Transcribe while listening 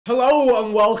Hello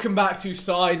and welcome back to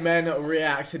Sidemen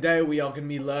Reacts. Today we are going to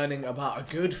be learning about a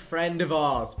good friend of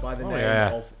ours by the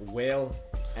name of Willne.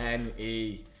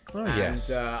 Yes.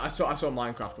 I saw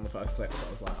Minecraft on the first clip, so I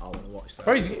was like, I want to watch that.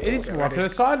 Bro, he's rocking a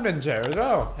Sidemen chair as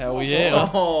well. Hell yeah.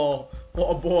 Oh,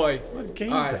 what a boy. What a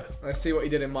geezer. Alright, let's see what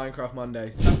he did in Minecraft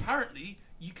Mondays. Apparently,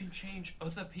 you can change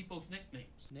other people's nicknames.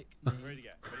 Ready to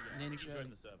go. Ninja. Join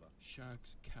the server.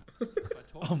 Sharks, cats.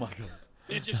 Oh my god.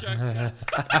 Ninja, sharks, cats.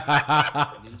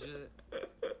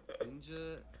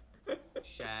 Ninja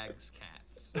shags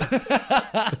cats.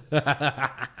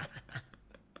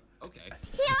 Okay.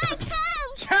 Here I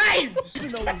come!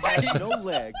 James! No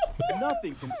legs.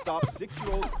 Nothing can stop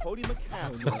 6-year-old Cody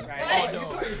McCaskill. Oh no!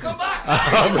 Come back!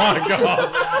 Oh my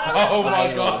god. Oh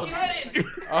my god. Get in!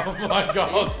 Oh my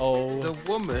god. Oh. The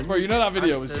woman. Bro, you know that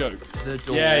video was jokes. The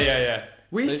door. Yeah.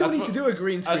 We still need to do a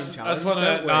green screen challenge. That's one of the...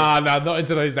 don't we? Nah, not in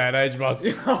today's day and age, boss.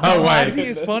 Oh, Oh, I wait. think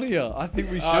it's funnier. I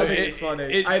think we should. I think it's funny.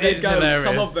 It's hilarious.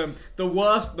 Some of them, the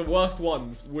worst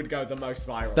ones would go the most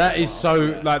viral. That is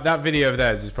so... Like, that video of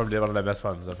theirs is probably one of their best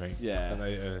ones, I think. Yeah.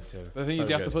 The The thing is,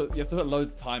 you have to put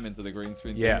loads of time into the green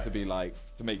screen thing to be like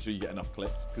to make sure you get enough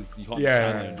clips because you can't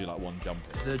stand there and do like one jump.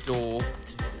 The door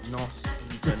did not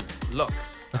even look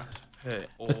at her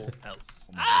or else.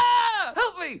 Ah!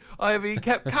 Help me! I have been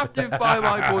kept captive by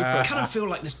my boyfriend. I kind of feel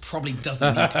like this probably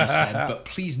doesn't need to be said, but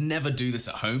please never do this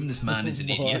at home. This man is an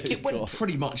idiot. It went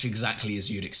pretty much exactly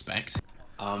as you'd expect.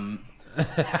 So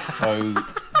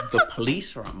the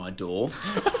police are at my door.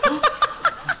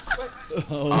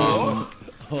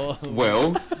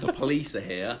 Well, the police are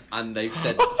here, and they've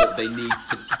said that they need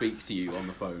to speak to you on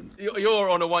the phone. You're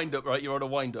on a wind-up, right? You're on a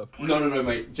wind-up. No,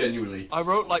 mate, genuinely. I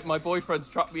wrote like my boyfriend's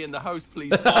trapped me in the house,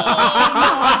 please.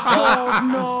 Oh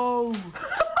no!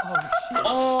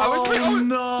 No.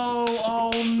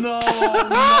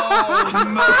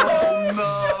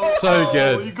 So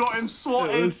good. You got him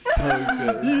swatted. It was so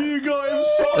good. You got him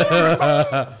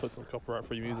swatted. Put some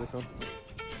copyright-free music on.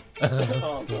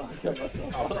 Oh, God.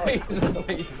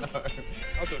 Please no.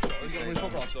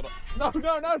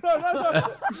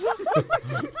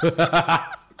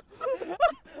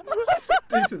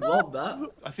 Decent lob, that.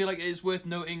 I feel like it is worth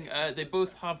noting they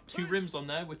both have 2 rims on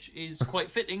there, which is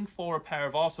quite fitting for a pair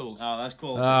of arseholes. Oh, that's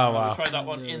cool. Oh, wow. We tried that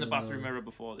one in the bathroom mirror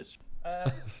before this.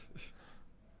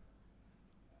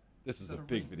 This is a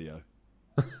big video.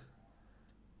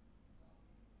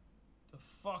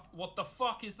 Fuck! What the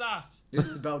fuck is that?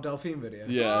 It's the Belle Delphine video.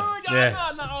 Yeah.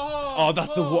 Oh,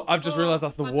 that's the. I've just realised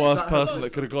that's the worst person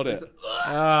that could have got it.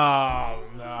 Oh,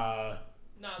 no.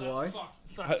 No, Why? that's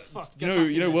fucked. That's fucked.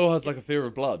 You know, Will has like a fear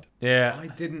of blood. Yeah. I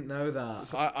didn't know that.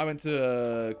 So I went to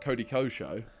a Cody Co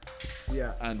show,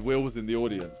 Yeah. and Will was in the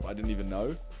audience, but I didn't even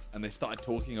know. And they started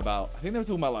talking about, I think they were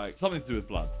talking about like something to do with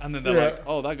blood. And then they're like,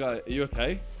 "Oh, that guy, are you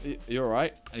okay? Are you all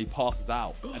right?" And he passes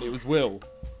out, and it was Will.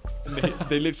 And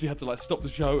they literally had to like stop the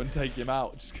show and take him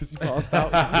out just because he passed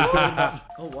out.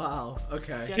 Oh wow.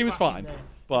 Okay. He was fine,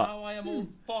 but Now I am all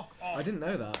fuck off. I didn't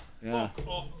know that. yeah. Fuck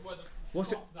off. Where the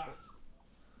What's it? fuck that?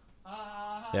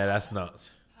 Yeah, that's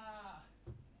nuts.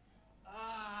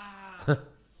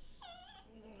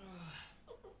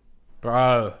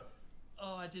 Bro.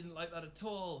 Oh, I didn't like that at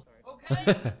all. Okay.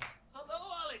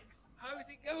 Hello, Alex. How's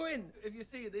it going? If you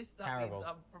see this, that means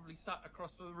I'm probably sat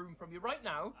across the room from you right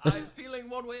now. I'm feeling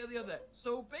one way or the other.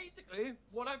 So basically,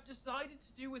 what I've decided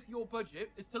to do with your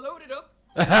budget is to load it up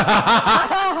and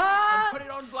put it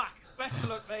on black. Best of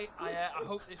luck, mate. I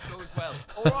hope this goes well.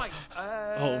 All right.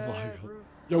 Oh my god.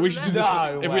 Yo, we should do this.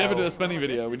 If we ever do a spending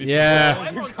video, we need to. Yeah.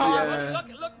 Everyone's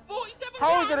look, 47.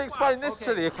 How are we going to explain this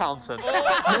to the accountant?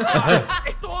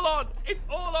 It's all on. It's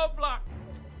all on black.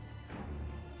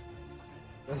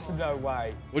 There's no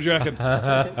way. What do you reckon?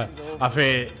 I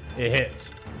think it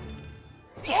hits.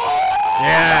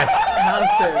 Yes.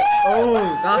 That's it.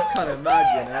 Oh, that's kind of mad,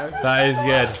 you know. That is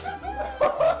good.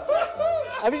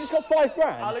 Have you just got $5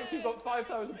 grand? Alex, you've got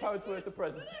 £5,000 worth of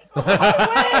presents.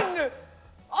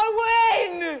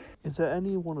 I win! Is there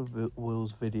any one of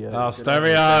Will's videos? Oh,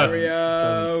 stereo.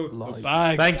 Stereo.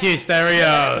 Bag. Thank you,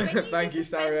 stereo. Thank you,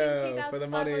 Stereo, for the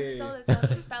money. $2,500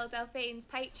 off Belle Delphine's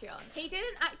Patreon. He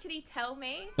didn't actually tell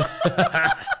me. So the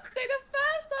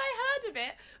first I heard of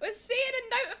it was seeing a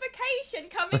notification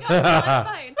coming up on my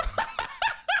phone.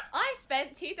 I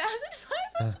spent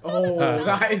 $2,500. Oh,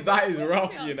 that is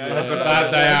rough, you know. That's a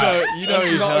bad day out. You know That's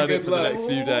he's not a heard it good for the look. next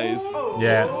few days.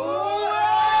 Yeah.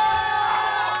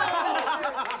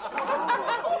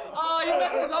 Oh, you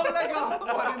messed his whole leg up.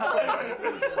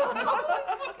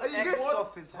 You just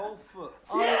off his whole foot.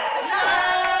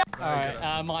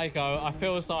 Alright, my go. I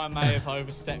feel as though I may have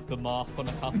overstepped the mark on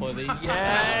a couple of these.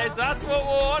 Yes, that's what we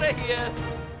want to hear.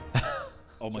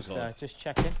 Oh my god. Just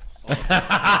checking.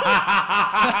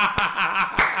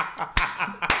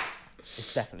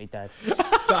 It's definitely dead.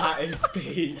 That is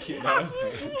peak, you know.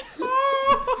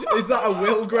 Is that a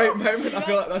Will great moment? I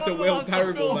feel like that's a Will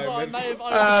terrible moment.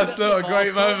 That's not a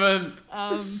great moment.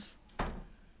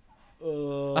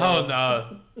 Oh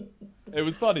no. It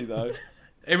was funny though.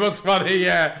 It was funny,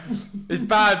 yeah. It's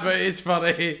bad, but it's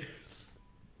funny.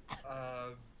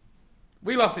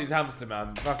 We laughed at his hamster,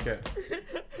 man. Fuck it.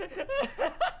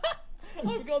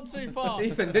 I've gone too far.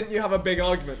 Ethan, didn't you have a big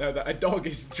argument though that a dog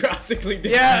is drastically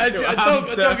different? Yeah, to a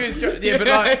dog is. Yeah, but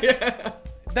like,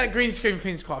 that green screen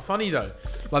thing's quite funny though.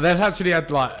 Like they've actually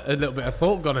had like a little bit of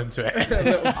thought gone into it.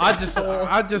 I just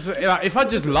like, if I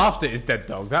just laughed at his dead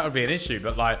dog, that would be an issue.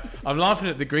 But like, I'm laughing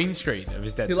at the green screen of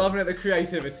his dead dog. You're laughing at the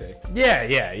creativity. Yeah.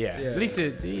 At least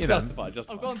it, you know. Justified.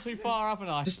 I've gone too far, haven't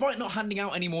I? Despite not handing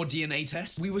out any more DNA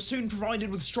tests, we were soon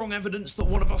provided with strong evidence that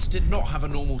one of us did not have a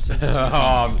normal sensitivity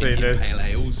I've seen to this. pale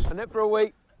ales. And it for a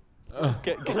week.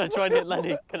 Can I try and hit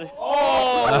Lenny? Can I...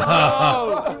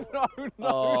 Oh!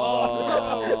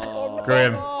 No.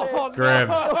 Grim. Grim.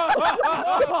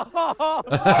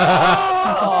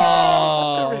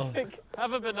 Terrific.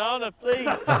 Have a banana, please.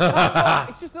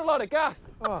 It's just a lot of gas.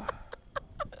 Oh.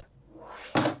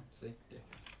 See?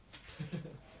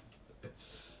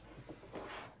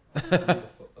 I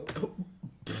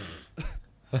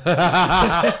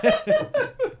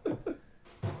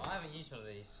haven't used one of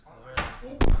these.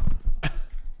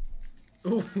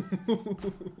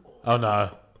 Oh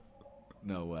no.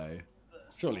 No way.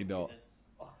 Surely not.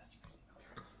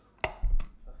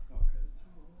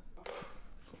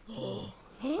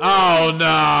 Oh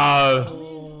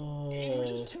no. Even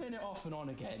just turn it off and on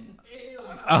again.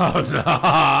 Oh no.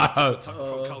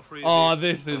 Oh,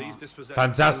 this is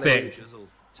Fantastic.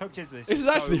 This is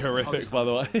actually horrific, by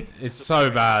the way. It's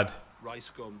so bad. Rice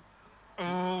gum.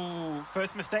 Oh,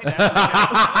 first mistake there.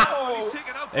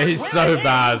 It's so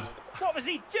bad. What was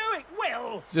he doing,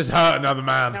 Will? Just hurt another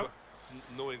man. Now,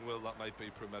 knowing Will, that might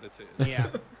be premeditated. Yeah.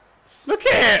 Look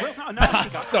at it! Will's not a nasty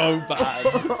guy. So bad.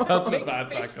 Such a bad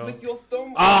tackle. With your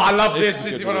thumb. Oh, I love this.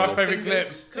 This is one of my favourite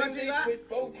clips. Can I do that? With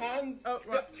both hands.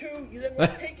 Step 2, you then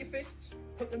want to take your fists,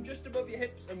 put them just above your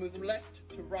hips, and move them left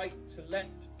to right to left.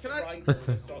 Can I? Right.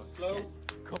 Start slow. Yes.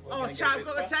 Oh, chat, I've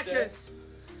got the techers.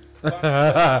 I've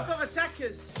got the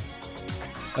techers.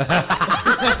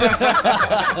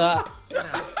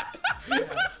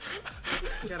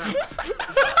 Get out.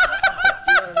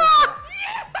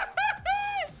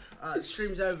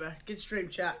 Stream's over. Good stream,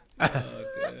 chat. Oh,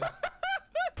 dear. That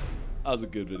was a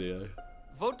good video.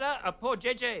 Vota pour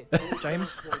JJ.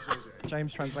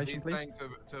 James, translation, please.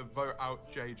 To vote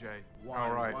out JJ. Why?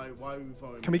 All right. Why are we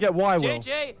voting? Can we get why, Will?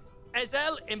 JJ es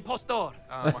el impostor.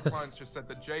 My clients just said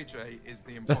that JJ is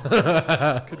the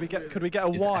impostor. Could we get a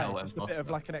why? Just a bit of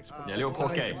like an explanation. Yeah, little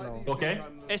porqué. Porqué?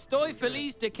 Estoy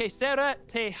feliz de que Sarah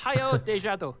te haya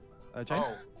dejado. James?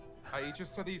 Oh, he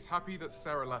just said he's happy that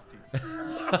Sarah left you.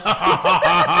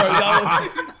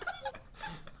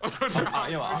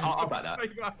 I'll bet that.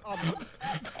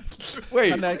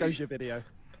 Wait. And there goes your video.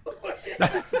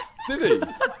 Did he?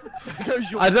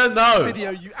 I don't know. Video,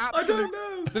 you absolute...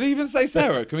 Did he even say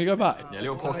Sarah? Can we go back? Yeah,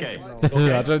 little porqué.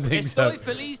 I don't think so. Estoy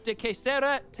feliz de que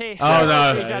Sarah te Oh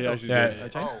haya no. dejado. Yeah.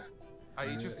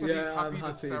 He just said he's happy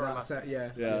that Sarah left. Yeah.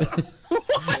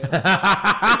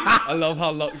 I love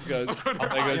how Lux goes. There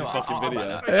goes the fucking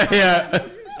video. Yeah.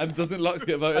 And doesn't Lux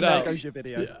get voted And out? there goes your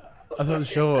video. Yeah. I'm not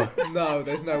sure. No,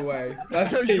 there's no way.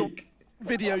 That's There goes your peak.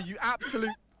 video, you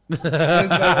absolute... There's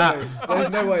no way. There's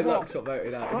no way Lux got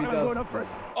voted out. If he does.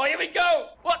 Oh, here we go.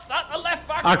 What's that? The left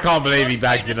back. I can't believe he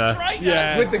bagged, you know.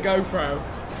 Yeah. With the GoPro.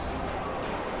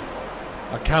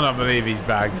 I cannot believe he's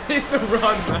bagged. It's the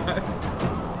run, man.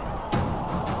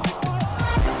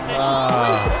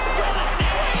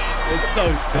 It's so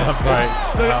sick. Outbreak.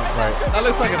 That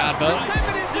looks like an advert.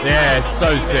 Yeah, it's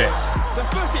so sick. The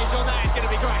footage on that is going to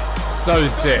be great. So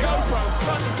sick.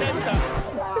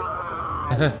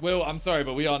 Will, I'm sorry,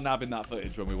 but we are nabbing that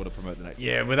footage when we want to promote the next one.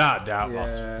 Yeah, without a doubt,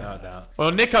 Ross. Yeah. Without a doubt.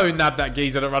 Well, Nico nabbed that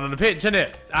geezer that ran on the pitch,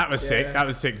 innit? That was sick. Yeah. That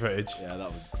was sick footage. Yeah,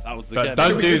 that was the But game.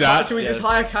 don't do that. Should we just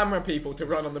hire camera people to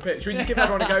run on the pitch? Should we just give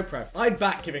everyone a GoPro? I'd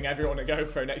back giving everyone a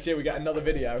GoPro. Next year we get another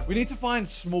video. We need to find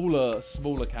smaller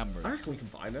cameras. I reckon we can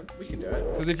find them. We can do it.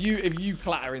 Because if you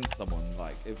clatter into someone,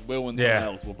 like if Will and someone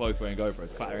else were both wearing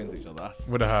GoPros, clatter into each other,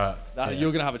 Would have hurt.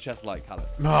 you're gonna have a chest like Callum.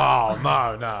 Oh,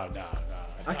 no.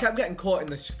 I kept getting caught in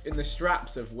the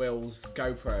straps of Will's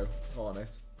GoPro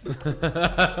harness.